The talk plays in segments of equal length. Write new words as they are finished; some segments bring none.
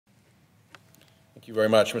Thank you very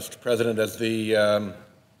much, Mr. President. As the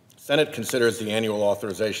Senate considers the annual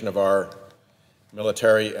authorization of our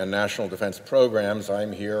military and national defense programs,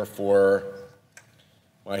 I'm here for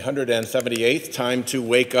my 178th time to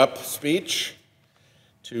wake up speech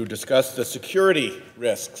to discuss the security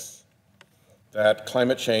risks that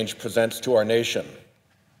climate change presents to our nation.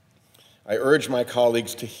 I urge my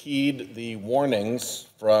colleagues to heed the warnings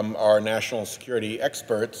from our national security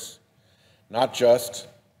experts, not just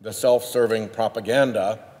the self-serving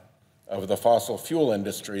propaganda of the fossil fuel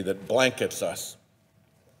industry that blankets us.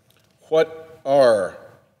 What are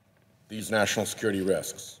these national security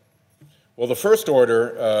risks? Well, the first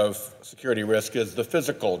order of security risk is the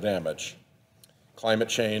physical damage climate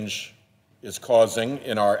change is causing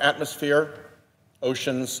in our atmosphere,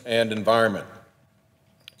 oceans, and environment.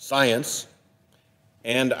 Science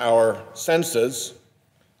and our senses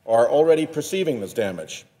are already perceiving this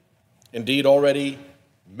damage, indeed already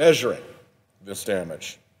measuring this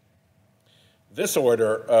damage. This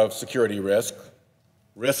order of security risk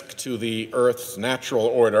to the Earth's natural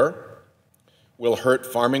order, will hurt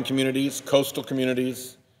farming communities, coastal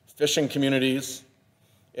communities, fishing communities,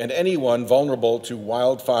 and anyone vulnerable to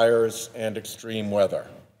wildfires and extreme weather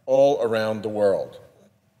all around the world.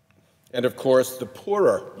 And of course, the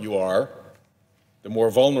poorer you are, the more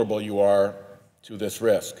vulnerable you are to this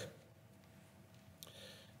risk.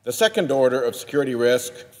 The second order of security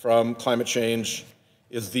risk from climate change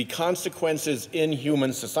is the consequences in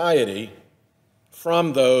human society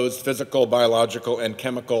from those physical, biological, and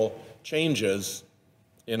chemical changes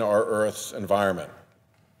in our Earth's environment.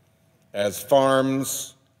 As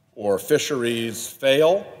farms or fisheries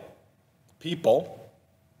fail, people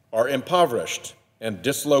are impoverished and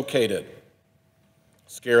dislocated.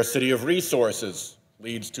 Scarcity of resources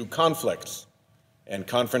leads to conflicts and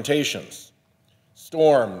confrontations.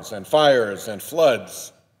 Storms and fires and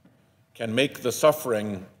floods can make the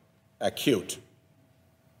suffering acute.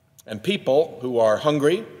 And people who are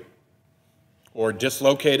hungry or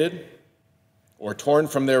dislocated or torn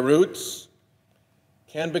from their roots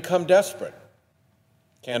can become desperate,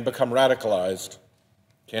 can become radicalized,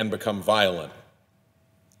 can become violent.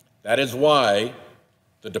 That is why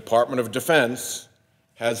the Department of Defense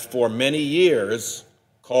has for many years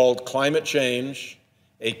called climate change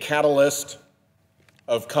a catalyst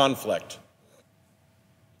of conflict.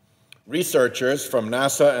 Researchers from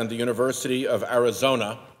NASA and the University of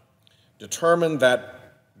Arizona determined that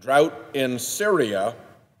drought in Syria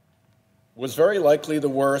was very likely the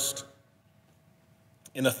worst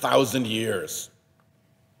in 1,000 years.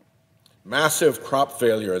 Massive crop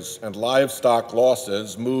failures and livestock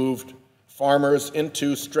losses moved farmers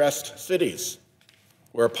into stressed cities,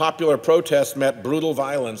 where popular protest met brutal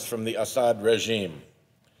violence from the Assad regime.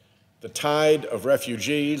 The tide of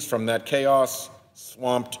refugees from that chaos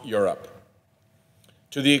swamped Europe.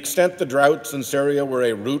 To the extent the droughts in Syria were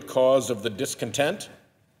a root cause of the discontent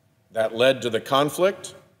that led to the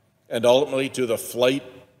conflict and ultimately to the flight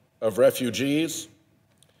of refugees,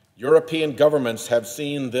 European governments have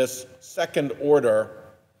seen this second order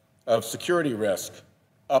of security risk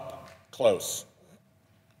up close.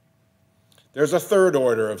 There's a third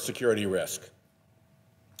order of security risk: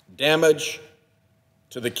 damage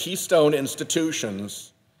to the keystone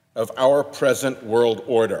institutions of our present world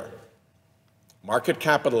order: market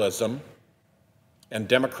capitalism and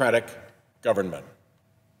democratic government.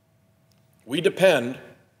 We depend,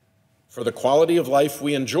 for the quality of life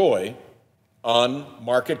we enjoy, on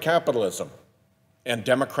market capitalism and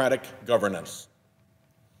democratic governance.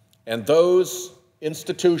 And those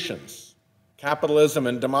institutions, capitalism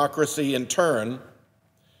and democracy in turn,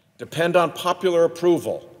 depend on popular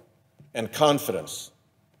approval and confidence.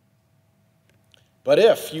 But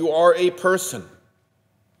if you are a person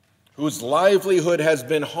whose livelihood has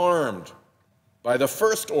been harmed by the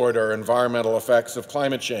first order environmental effects of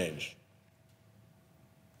climate change,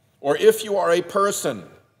 or if you are a person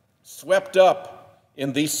swept up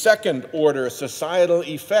in the second order societal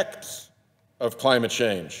effects of climate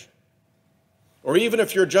change, or even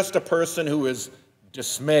if you're just a person who is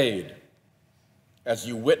dismayed as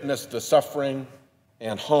you witness the suffering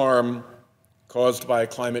and harm caused by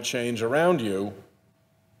climate change around you,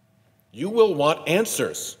 you will want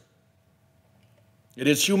answers. It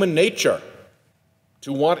is human nature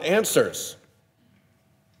to want answers.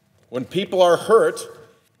 When people are hurt,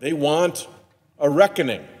 they want a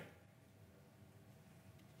reckoning.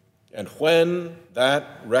 And when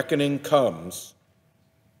that reckoning comes,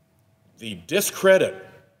 the discredit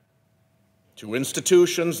to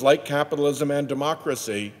institutions like capitalism and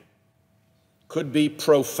democracy could be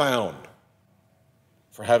profound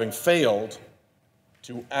for having failed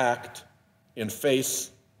to act in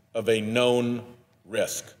face of a known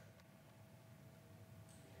risk.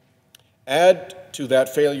 Add to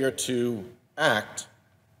that failure to act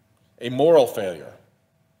a moral failure.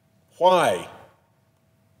 Why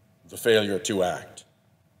the failure to act?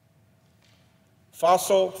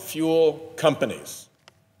 Fossil fuel companies,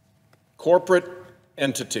 corporate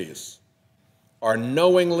entities, are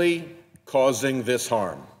knowingly causing this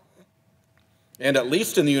harm. And at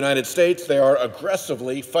least in the United States, they are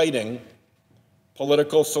aggressively fighting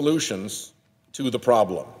political solutions to the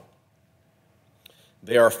problem.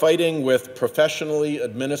 They are fighting with professionally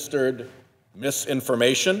administered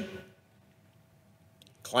misinformation.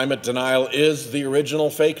 Climate denial is the original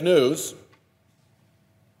fake news,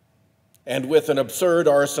 and with an absurd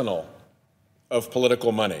arsenal of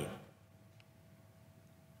political money.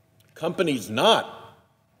 Companies not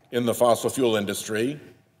in the fossil fuel industry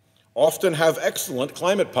often have excellent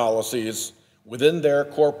climate policies within their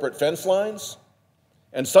corporate fence lines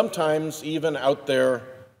and sometimes even out their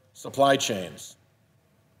supply chains.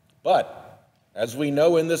 But, as we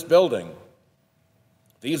know in this building,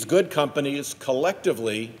 these good companies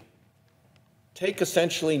collectively take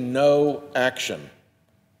essentially no action,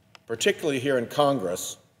 particularly here in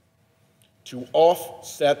Congress, to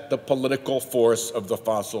offset the political force of the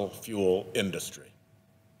fossil fuel industry.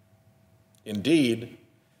 Indeed,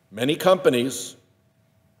 many companies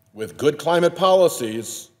with good climate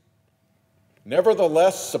policies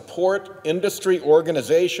nevertheless support industry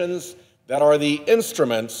organizations that are the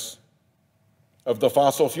instruments of the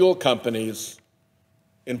fossil fuel companies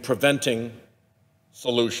in preventing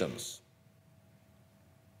solutions.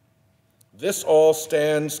 This all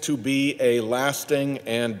stands to be a lasting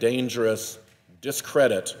and dangerous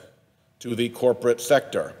discredit to the corporate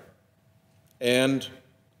sector and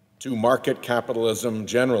to market capitalism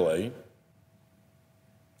generally,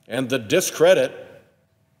 and the discredit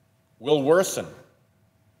will worsen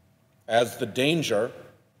as the danger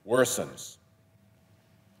worsens.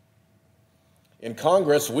 In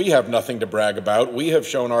Congress, we have nothing to brag about. We have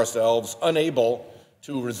shown ourselves unable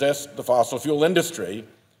to resist the fossil fuel industry,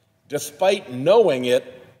 despite knowing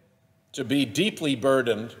it to be deeply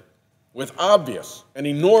burdened with obvious and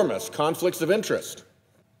enormous conflicts of interest.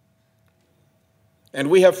 And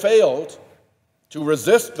we have failed to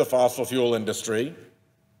resist the fossil fuel industry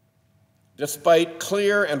despite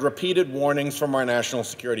clear and repeated warnings from our national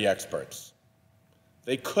security experts.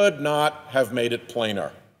 They could not have made it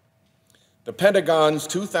plainer. The Pentagon's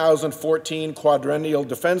 2014 Quadrennial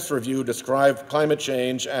Defense Review described climate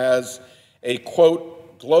change as a,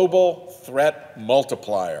 quote, global threat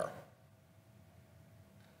multiplier,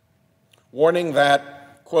 warning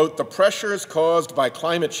that, quote, the pressures caused by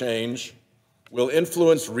climate change will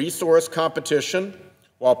influence resource competition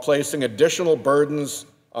while placing additional burdens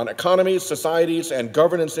on economies, societies, and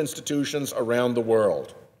governance institutions around the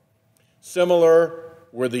world. Similar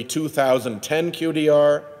were the 2010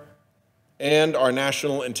 QDR and our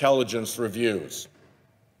national intelligence reviews.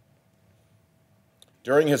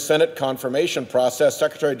 During his Senate confirmation process,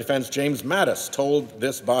 Secretary of Defense James Mattis told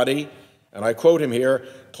this body, and I quote him here,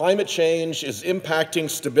 climate change is impacting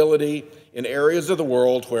stability in areas of the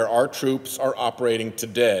world where our troops are operating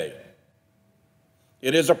today.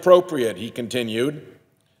 It is appropriate, he continued,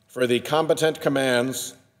 for the combatant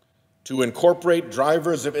commands to incorporate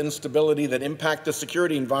drivers of instability that impact the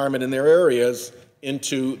security environment in their areas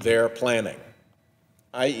into their planning,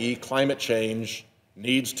 i.e., climate change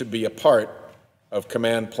needs to be a part of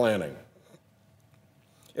command planning.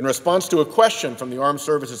 In response to a question from the Armed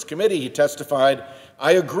Services Committee, he testified,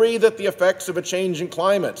 I agree that the effects of a changing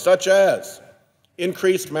climate, such as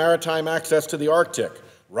increased maritime access to the Arctic,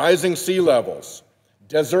 rising sea levels,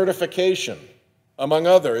 desertification, among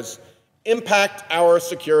others, impact our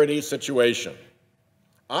security situation.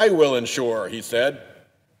 I will ensure, he said,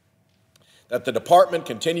 that the department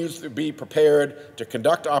continues to be prepared to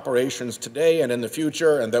conduct operations today and in the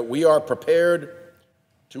future, and that we are prepared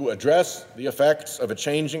to address the effects of a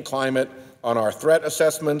changing climate on our threat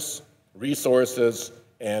assessments, resources,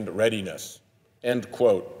 and readiness, end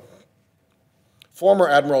quote. Former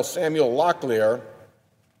Admiral Samuel Locklear,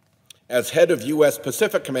 as head of U.S.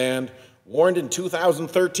 Pacific Command, warned in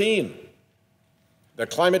 2013 that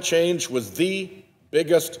climate change was the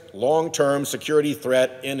biggest long-term security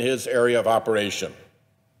threat in his area of operation,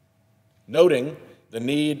 noting the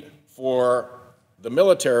need for the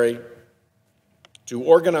military to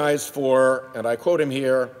organize for, and I quote him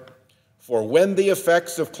here, for when the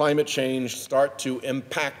effects of climate change start to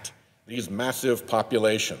impact these massive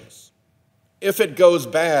populations. If it goes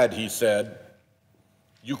bad, he said,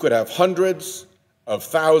 you could have hundreds of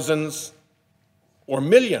thousands or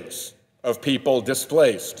millions of people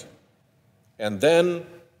displaced, and then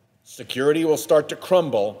security will start to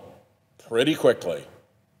crumble pretty quickly,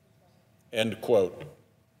 end quote.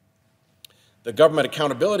 The Government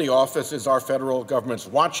Accountability Office is our federal government's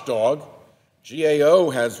watchdog. GAO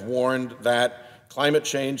has warned that climate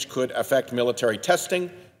change could affect military testing,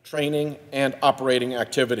 training, and operating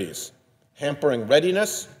activities, hampering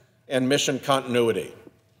readiness and mission continuity.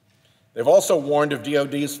 They've also warned of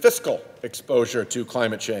DoD's fiscal exposure to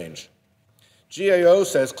climate change. GAO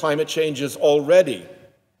says climate change is already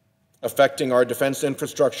affecting our defense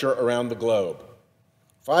infrastructure around the globe.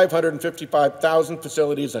 555,000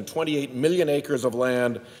 facilities and 28 million acres of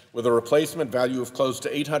land with a replacement value of close to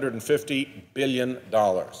 $850 billion.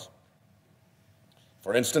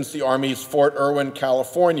 For instance, the Army's Fort Irwin,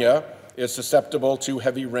 California, is susceptible to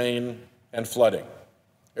heavy rain and flooding.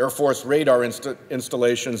 Air Force radar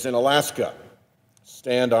installations in Alaska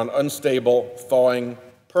stand on unstable, thawing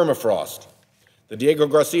permafrost. The Diego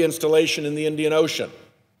Garcia installation in the Indian Ocean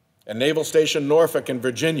and Naval Station Norfolk in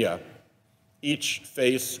Virginia each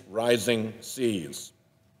face rising seas.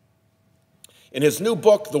 In his new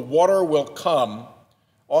book, The Water Will Come,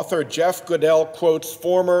 author Jeff Goodell quotes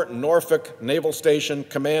former Norfolk Naval Station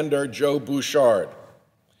Commander Joe Bouchard.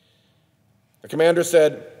 The commander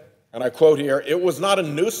said, and I quote here, "It was not a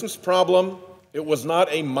nuisance problem. It was not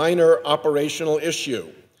a minor operational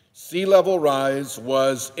issue. Sea level rise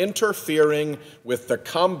was interfering with the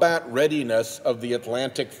combat readiness of the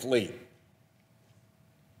Atlantic Fleet."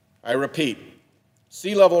 I repeat,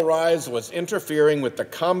 sea level rise was interfering with the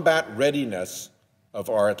combat readiness of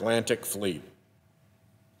our Atlantic Fleet.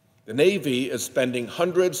 The Navy is spending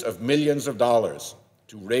hundreds of millions of dollars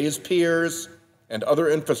to raise piers and other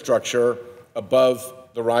infrastructure above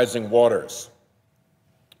the rising waters.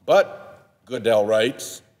 But, Goodell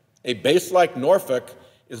writes, a base like Norfolk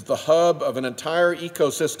is the hub of an entire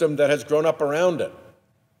ecosystem that has grown up around it.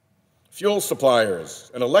 Fuel suppliers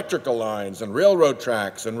and electrical lines and railroad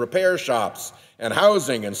tracks and repair shops and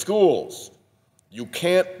housing and schools. You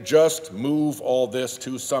can't just move all this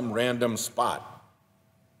to some random spot,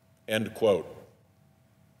 end quote.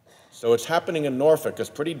 So it's happening in Norfolk is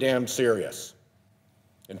pretty damn serious.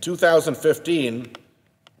 In 2015,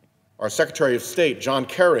 our Secretary of State, John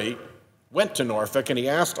Kerry, went to Norfolk and he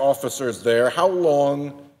asked officers there how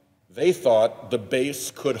long they thought the base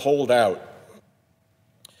could hold out.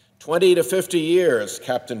 20 to 50 years,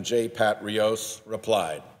 Captain J. Pat Rios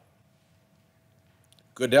replied.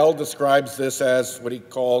 Goodell describes this as what he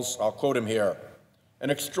calls, I'll quote him here, an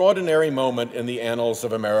extraordinary moment in the annals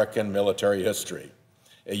of American military history.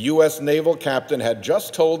 A U.S. naval captain had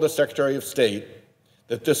just told the Secretary of State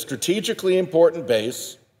that this strategically important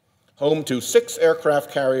base, home to 6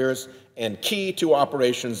 aircraft carriers and key to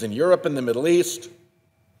operations in Europe and the Middle East,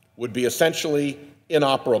 would be essentially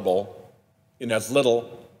inoperable in as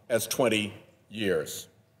little as 20 years.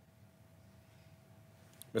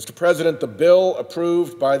 Mr. President, the bill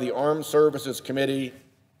approved by the Armed Services Committee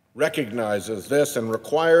recognizes this and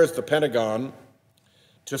requires the Pentagon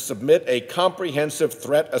to submit a comprehensive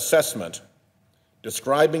threat assessment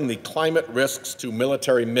describing the climate risks to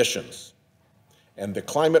military missions and the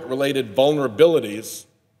climate-related vulnerabilities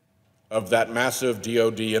of that massive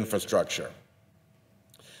DoD infrastructure.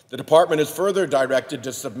 The department is further directed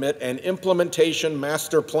to submit an implementation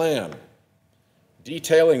master plan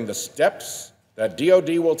detailing the steps that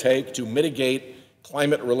DoD will take to mitigate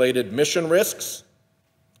climate-related mission risks,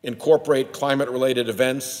 incorporate climate-related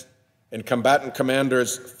events in combatant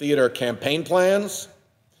commanders' theater campaign plans,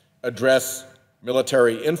 address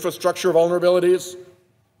military infrastructure vulnerabilities,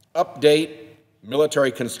 update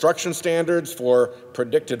military construction standards for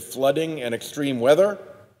predicted flooding and extreme weather,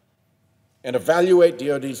 and evaluate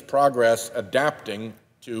DoD's progress adapting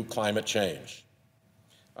to climate change.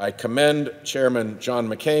 I commend Chairman John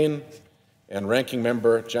McCain and Ranking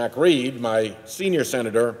Member Jack Reed, my senior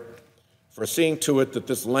senator, for seeing to it that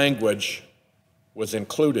this language was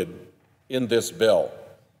included in this bill.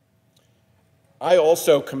 I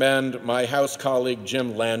also commend my House colleague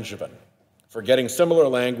Jim Langevin for getting similar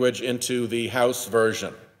language into the House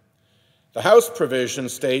version. The House provision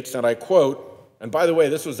states, and I quote, and by the way,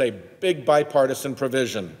 this was a big bipartisan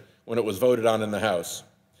provision when it was voted on in the House.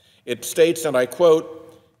 It states, and I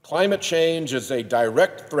quote, "Climate change is a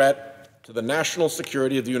direct threat to the national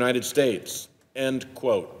security of the United States," end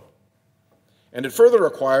quote. And it further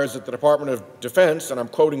requires that the Department of Defense, and I'm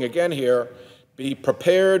quoting again here, be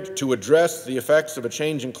prepared to address the effects of a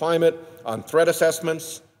changing climate on threat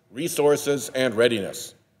assessments, resources, and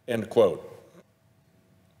readiness, end quote.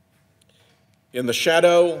 In the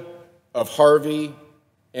shadow of Harvey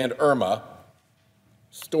and Irma,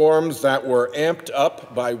 storms that were amped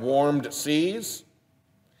up by warmed seas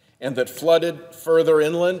and that flooded further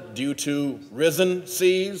inland due to risen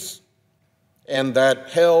seas, and that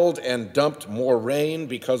held and dumped more rain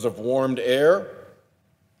because of warmed air,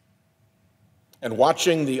 and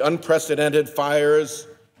watching the unprecedented fires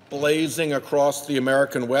blazing across the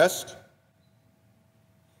American West.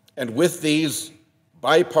 And with these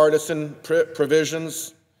bipartisan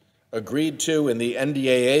provisions agreed to in the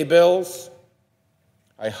NDAA bills,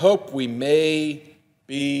 I hope we may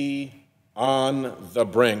be on the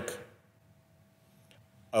brink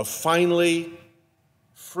of finally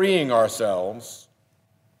freeing ourselves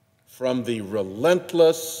from the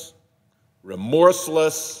relentless,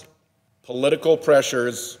 remorseless political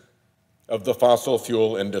pressures of the fossil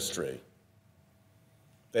fuel industry.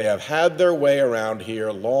 They have had their way around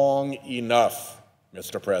here long enough,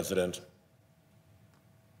 Mr. President.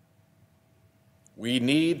 We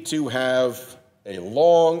need to have a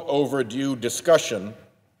long overdue discussion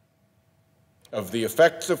of the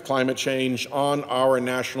effects of climate change on our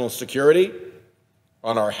national security,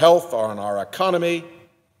 on our health, on our economy,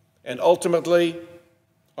 and ultimately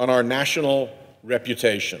on our national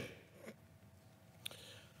reputation.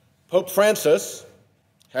 Pope Francis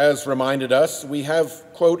has reminded us we have,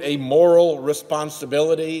 quote, a moral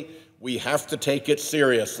responsibility. We have to take it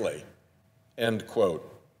seriously, end quote.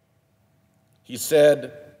 He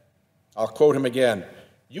said, I'll quote him again,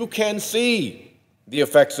 "You can see the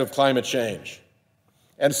effects of climate change,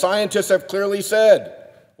 and scientists have clearly said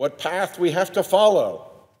what path we have to follow."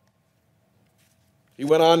 He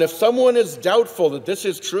went on, "If someone is doubtful that this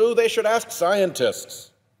is true, they should ask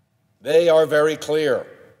scientists. They are very clear.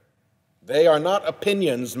 They are not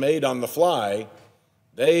opinions made on the fly.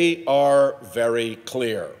 They are very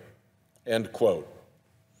clear," end quote.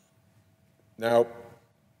 Now,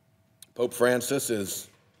 Pope Francis is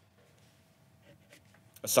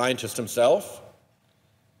a scientist himself,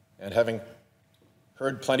 and having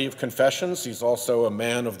heard plenty of confessions, he's also a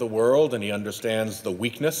man of the world, and he understands the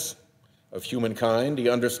weakness of humankind. He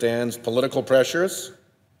understands political pressures.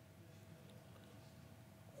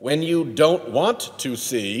 When you don't want to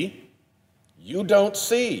see, you don't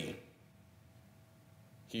see,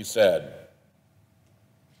 he said.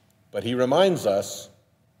 But he reminds us,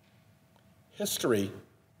 history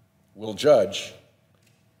will judge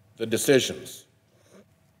the decisions.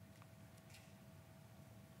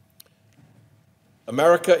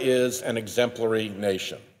 America is an exemplary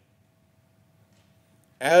nation.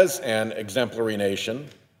 As an exemplary nation,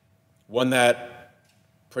 one that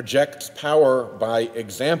projects power by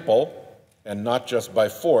example and not just by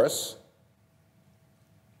force,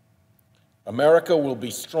 America will be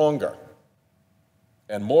stronger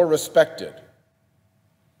and more respected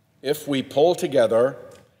if we pull together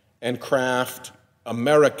and craft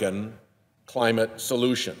American climate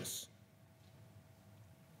solutions.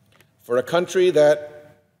 For a country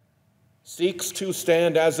that seeks to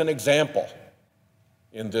stand as an example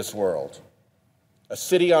in this world, a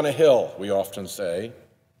city on a hill, we often say,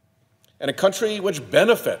 and a country which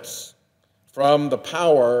benefits from the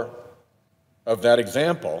power of that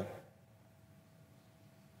example,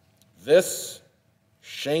 this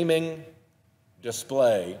shaming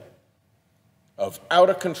display of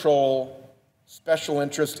out-of-control special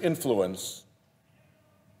interest influence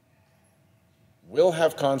will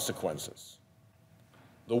have consequences.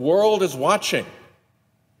 The world is watching.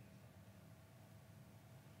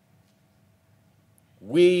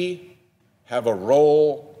 We have a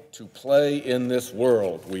role to play in this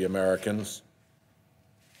world, we Americans,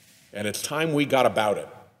 and it's time we got about it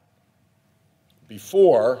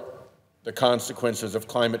before the consequences of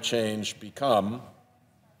climate change become,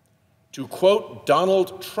 to quote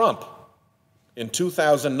Donald Trump in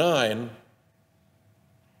 2009,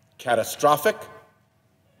 catastrophic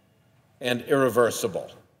and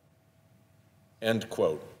irreversible, end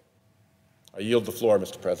quote. I yield the floor,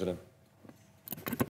 Mr. President.